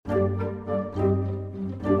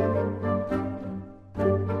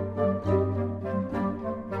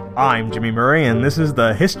I'm Jimmy Murray, and this is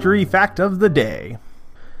the History Fact of the Day.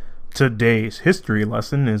 Today's history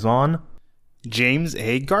lesson is on James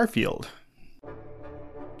A. Garfield.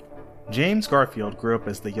 James Garfield grew up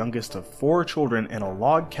as the youngest of 4 children in a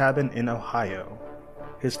log cabin in Ohio.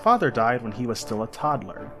 His father died when he was still a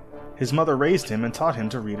toddler. His mother raised him and taught him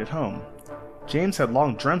to read at home. James had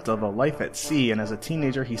long dreamt of a life at sea, and as a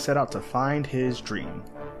teenager he set out to find his dream.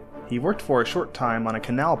 He worked for a short time on a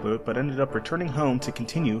canal boat, but ended up returning home to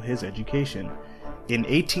continue his education. In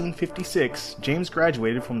 1856, James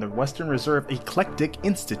graduated from the Western Reserve Eclectic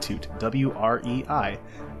Institute, WREI.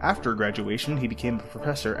 After graduation, he became a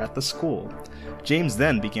professor at the school. James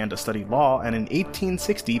then began to study law, and in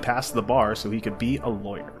 1860 passed the bar so he could be a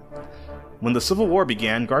lawyer. When the Civil War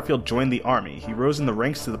began, Garfield joined the Army. He rose in the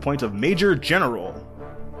ranks to the point of Major General.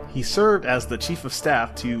 He served as the Chief of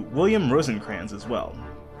Staff to William Rosecrans as well.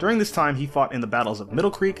 During this time, he fought in the battles of Middle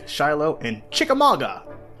Creek, Shiloh, and Chickamauga.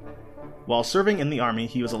 While serving in the Army,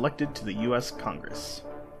 he was elected to the U.S. Congress.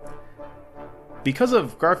 Because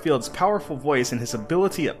of Garfield's powerful voice and his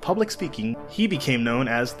ability at public speaking, he became known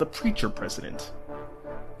as the Preacher President.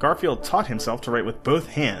 Garfield taught himself to write with both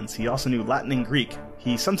hands. He also knew Latin and Greek.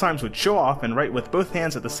 He sometimes would show off and write with both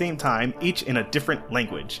hands at the same time, each in a different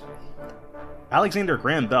language. Alexander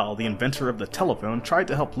Graham Bell, the inventor of the telephone, tried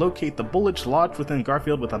to help locate the bullet lodged within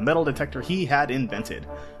Garfield with a metal detector he had invented.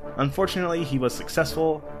 Unfortunately, he was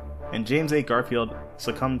successful, and James A. Garfield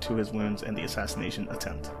succumbed to his wounds in the assassination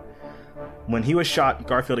attempt. When he was shot,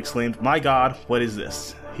 Garfield exclaimed, "My God, what is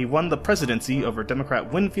this?" He won the presidency over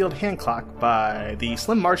Democrat Winfield Hancock by the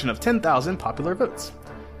slim margin of 10,000 popular votes.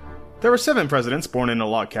 There were 7 presidents born in a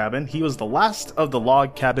log cabin. He was the last of the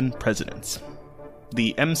log cabin presidents.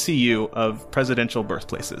 The MCU of presidential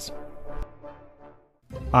birthplaces.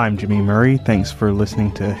 I'm Jimmy Murray. Thanks for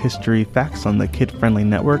listening to History Facts on the Kid Friendly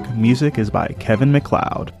Network. Music is by Kevin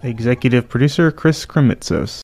MacLeod. Executive producer Chris Kremitzos.